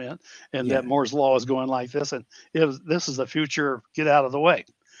this all meant, and that Moore's law is going like this, and this is the future. Get out of the way.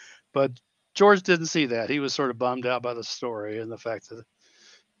 But George didn't see that. He was sort of bummed out by the story and the fact that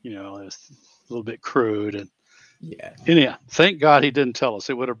it was a little bit crude. And anyhow, thank God he didn't tell us.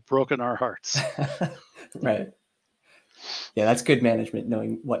 It would have broken our hearts. Right. Yeah, that's good management,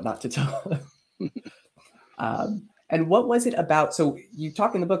 knowing what not to tell. And what was it about? So you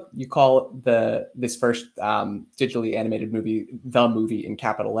talk in the book, you call this first digitally animated movie the movie in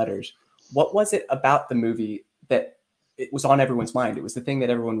capital letters. What was it about the movie that it was on everyone's mind? It was the thing that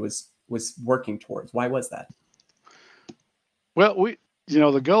everyone was working towards. Why was that? Well,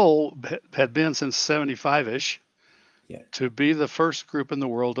 the goal had been since 75-ish to be the first group in the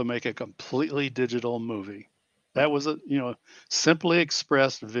world to make a completely digital movie. That was a simply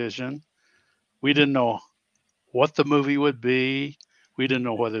expressed vision. We didn't know what the movie would be. We didn't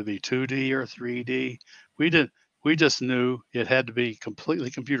know whether it'd be 2D or 3D. We just knew it had to be completely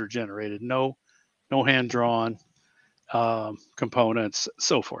computer generated. No hand drawn components,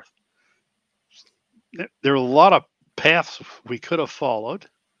 so forth. There were a lot of paths we could have followed.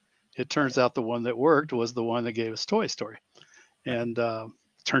 It turns out the one that worked was the one that gave us Toy Story, and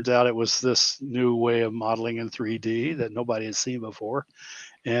turns out it was this new way of modeling in 3D that nobody had seen before.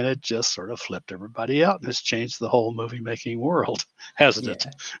 And it just sort of flipped everybody out, and it's changed the whole movie making world, hasn't it?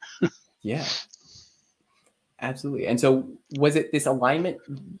 Yeah, absolutely. And so was it this alignment?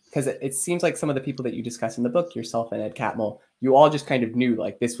 Because it seems like some of the people that you discuss in the book, yourself and Ed Catmull, you all just kind of knew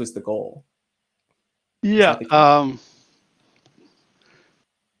like this was the goal. Yeah.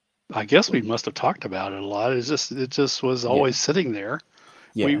 I guess we must have talked about it a lot. It just was always sitting there.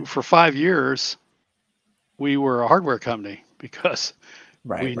 Yeah. For 5 years, we were a hardware company because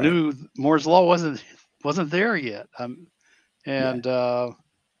we knew Moore's law wasn't there yet. In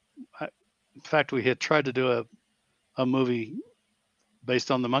fact, we had tried to do a movie based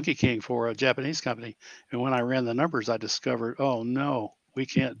on the Monkey King for a Japanese company, and when I ran the numbers, I discovered, oh no, we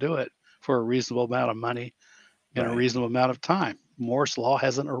can't do it for a reasonable amount of money in a reasonable amount of time. Moore's law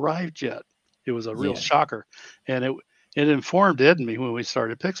hasn't arrived yet. It was a real shocker, and it informed Ed and me when we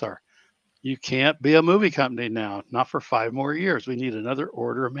started Pixar. You can't be a movie company now, not for 5 more years. We need another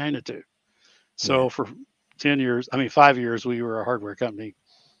order of magnitude. So for 5 years, we were a hardware company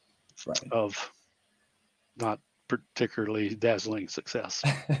of not particularly dazzling success.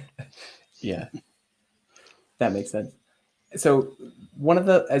 Yeah, that makes sense. So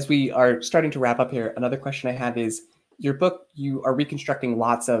as we are starting to wrap up here, another question I have is, your book, you are reconstructing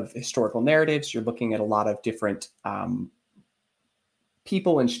lots of historical narratives. You're looking at a lot of different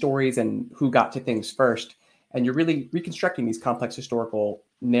people and stories and who got to things first. And you're really reconstructing these complex historical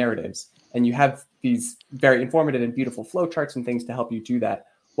narratives. And you have these very informative and beautiful flowcharts and things to help you do that.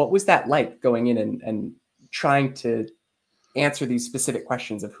 What was that like going in and trying to answer these specific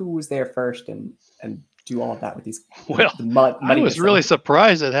questions of who was there first and do all of that with these? Well, I was really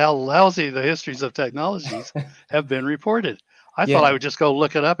surprised at how lousy the histories of technologies have been reported. I thought I would just go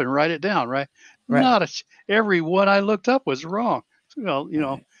look it up and write it down, right? Every one I looked up was wrong. Well,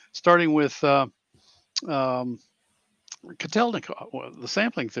 starting with Kotelnikov, the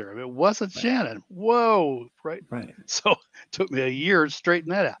sampling theorem. It wasn't Shannon. Whoa, right? So it took me a year to straighten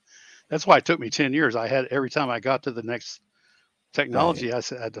that out. That's why it took me 10 years. Every time I got to the next technology, I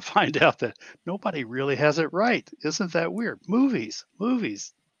had to find out that nobody really has it right. Isn't that weird? Movies.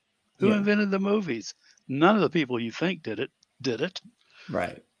 Who invented the movies? None of the people you think did it.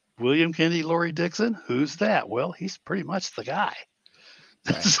 Right. William Kennedy Laurie Dixon. Who's that? Well, he's pretty much the guy.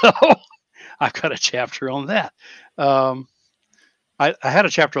 So I've got a chapter on that. I had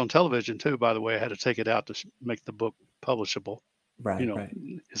a chapter on television too, by the way. I had to take it out to make the book publishable.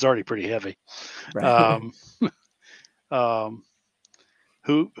 It's already pretty heavy.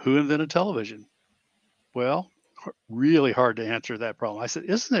 Who invented television? Well, really hard to answer that problem. I said,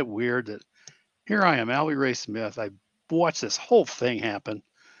 isn't it weird that here I am, Alvy Ray Smith. I watched this whole thing happen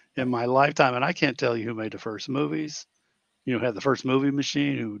in my lifetime, and I can't tell you who made the first movies, had the first movie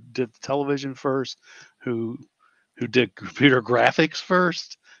machine, who did television first, who did computer graphics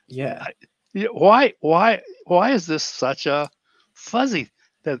first. Why is this such a fuzzy?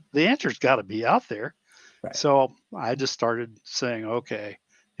 That the answer's got to be out there. So I just started saying, okay,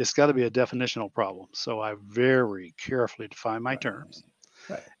 it's got to be a definitional problem. So I very carefully defined my terms.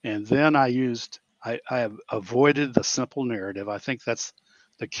 And then I have avoided the simple narrative. I think that's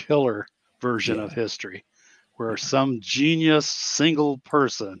the killer version of history, where some genius single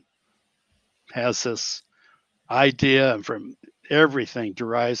person has this idea and from everything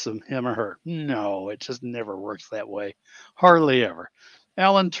derives from him or her. No, it just never works that way. Hardly ever.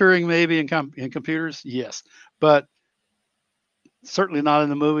 Alan Turing, maybe in computers, yes, but certainly not in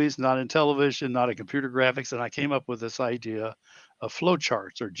the movies, not in television, not in computer graphics. And I came up with this idea of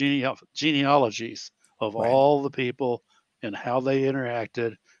flowcharts or genealogies of all the people and how they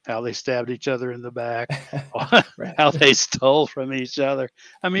interacted, how they stabbed each other in the back, how they stole from each other.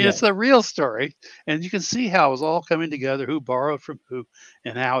 I mean, it's a real story, and you can see how it was all coming together, who borrowed from who,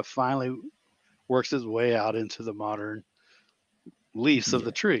 and how it finally works its way out into the modern leaves of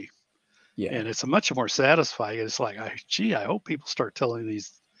the tree. And it's a much more satisfying. It's like, I hope people start telling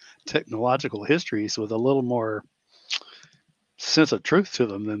these technological histories with a little more sense of truth to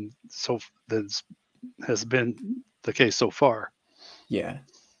them than has been the case so far. Yeah,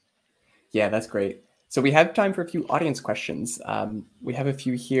 that's great. So we have time for a few audience questions. We have a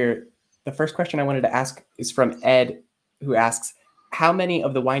few here. The first question I wanted to ask is from Ed, who asks, how many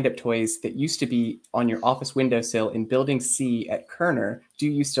of the wind-up toys that used to be on your office windowsill in Building C at Kerner do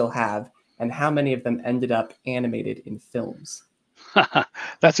you still have, and how many of them ended up animated in films?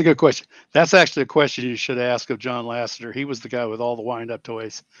 That's a good question. That's actually a question you should ask of John Lasseter. He was the guy with all the wind-up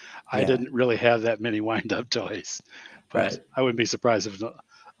toys. I didn't really have that many wind-up toys, but I wouldn't be surprised if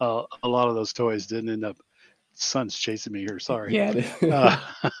a lot of those toys didn't end up son's chasing me here. Sorry. Yeah.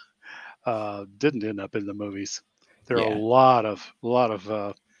 Didn't end up in the movies. There are Yeah. a lot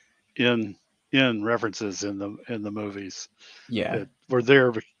of in references in the movies Yeah. that were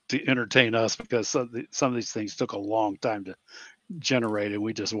there to entertain us, because some of these things took a long time to generate, and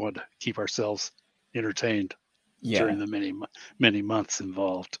we just wanted to keep ourselves entertained during Yeah. the many months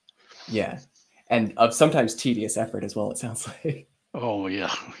involved. Yeah. And of sometimes tedious effort as well, it sounds like. Oh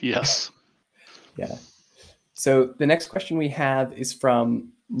yeah, yes. Yeah. So the next question we have is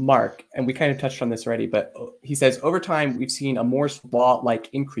from Mark, and we kind of touched on this already, but he says, over time, we've seen a Moore's law-like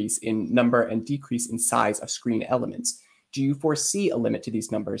increase in number and decrease in size of screen elements. Do you foresee a limit to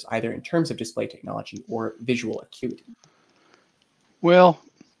these numbers, either in terms of display technology or visual acuity? Well,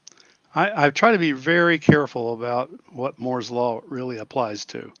 I try to be very careful about what Moore's law really applies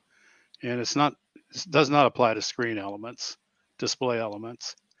to, and it does not apply to screen elements, display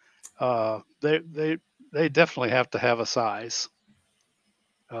elements. They definitely have to have a size,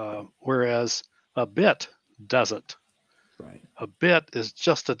 whereas a bit doesn't. Right. A bit is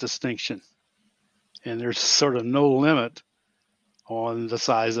just a distinction, and there's sort of no limit on the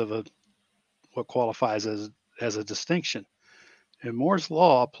size of what qualifies as a distinction. And Moore's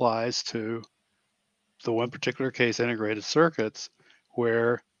law applies to the one particular case, integrated circuits,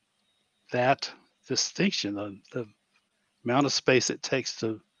 where that distinction, the amount of space it takes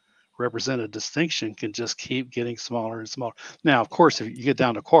to represent a distinction, can just keep getting smaller and smaller. Now, of course, if you get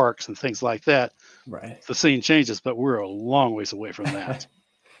down to quarks and things like that, Right. the scene changes, but we're a long ways away from that.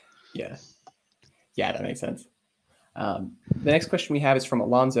 Yeah. Yeah, that makes sense. The next question we have is from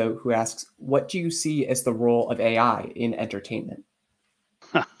Alonzo, who asks, what do you see as the role of AI in entertainment?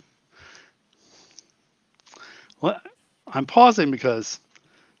 Well, I'm pausing because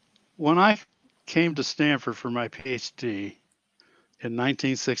when I came to Stanford for my PhD in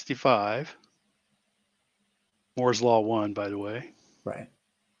 1965, Moore's Law 1, by the way, Right.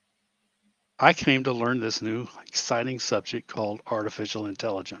 I came to learn this new exciting subject called artificial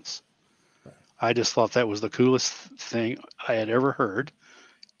intelligence. Right. I just thought that was the coolest thing I had ever heard,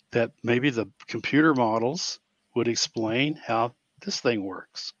 that maybe the computer models would explain how this thing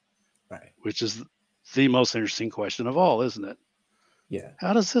works, Right. which is the most interesting question of all, isn't it? Yeah.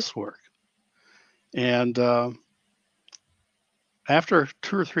 How does this work? And after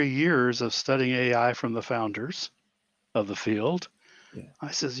 2 or 3 years of studying AI from the founders of the field, Yeah.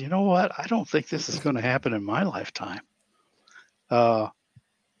 I says, you know what? I don't think this is going to happen in my lifetime.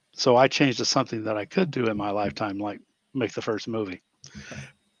 So I changed to something that I could do in my lifetime, like make the first movie. Right.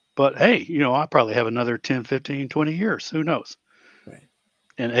 But hey, I probably have another 10, 15, 20 years. Who knows? Right.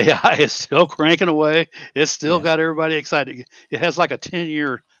 And AI is still cranking away. It's still Yeah. got everybody excited. It has like a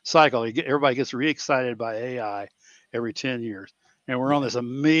 10-year cycle. Everybody gets re-excited by AI every 10 years. And we're on this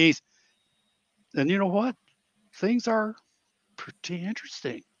amazing. And you know what? Things are pretty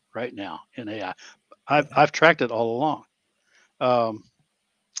interesting right now in AI. I've tracked it all along.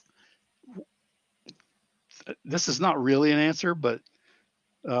 This is not really an answer, but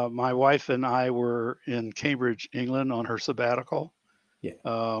my wife and I were in Cambridge, England on her sabbatical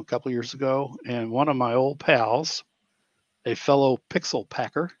a couple of years ago. And one of my old pals, a fellow pixel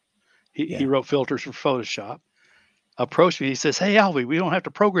packer, he wrote filters for Photoshop, approached me. He says, "Hey, Alvy, we don't have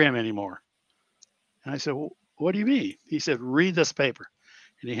to program anymore." And I said, "Well, what do you mean?" He said, "Read this paper."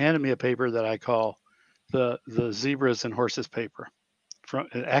 And he handed me a paper that I call the Zebras and Horses paper.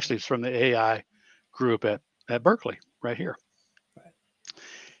 Actually, it's from the AI group at Berkeley, right here. Right.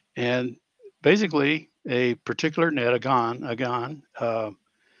 And basically, a particular net, a GAN,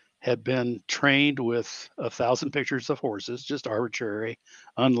 had been trained with 1,000 pictures of horses, just arbitrary,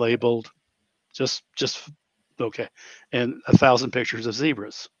 unlabeled, just okay, and 1,000 pictures of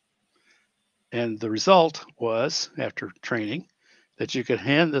zebras. And the result was, after training, that you could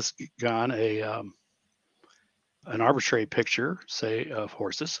hand this GAN an arbitrary picture, say, of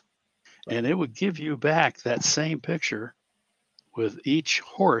horses, and it would give you back that same picture with each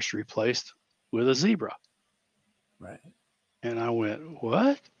horse replaced with a zebra. Right. And I went,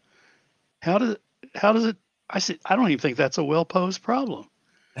 what? How does it? I said, I don't even think that's a well-posed problem.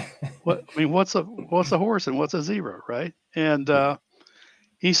 What's a horse and what's a zebra, right? And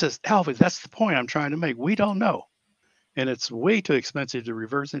he says, Alvy, that's the point I'm trying to make. We don't know. And it's way too expensive to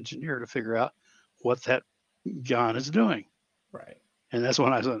reverse engineer to figure out what that GAN is doing. Right. And that's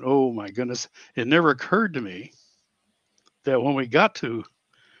when I said, oh my goodness, it never occurred to me that when we got to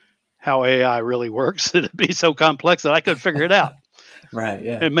how AI really works, it'd be so complex that I couldn't figure it out. Right.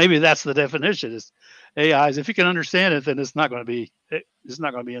 Yeah. And maybe that's the definition: is AI is, if you can understand it, then it's not going to be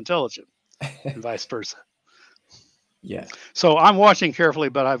intelligent, and vice versa. Yeah. So I'm watching carefully,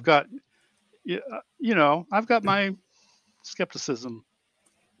 but I've got I've got my skepticism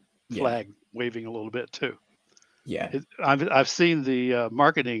Yeah. flag waving a little bit too. Yeah. I've seen the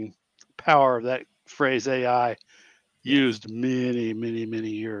marketing power of that phrase AI used many, many, many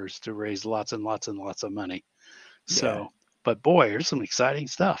years to raise lots and lots and lots of money. So, but boy, there's some exciting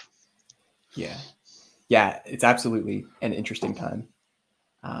stuff. Yeah. Yeah. It's absolutely an interesting time.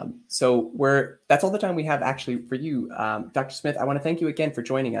 So that's all the time we have actually for you. Dr. Smith, I want to thank you again for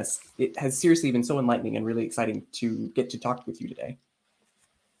joining us. It has seriously been so enlightening and really exciting to get to talk with you today.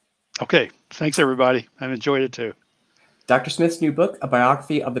 Okay. Thanks, everybody. I've enjoyed it too. Dr. Smith's new book, A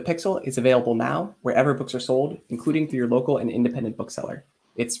Biography of the Pixel, is available now wherever books are sold, including through your local and independent bookseller.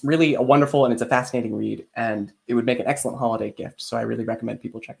 It's really a wonderful and it's a fascinating read, and it would make an excellent holiday gift. So I really recommend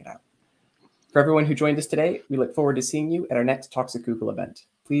people check it out. For everyone who joined us today, we look forward to seeing you at our next Talks at Google event.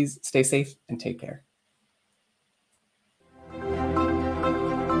 Please stay safe and take care.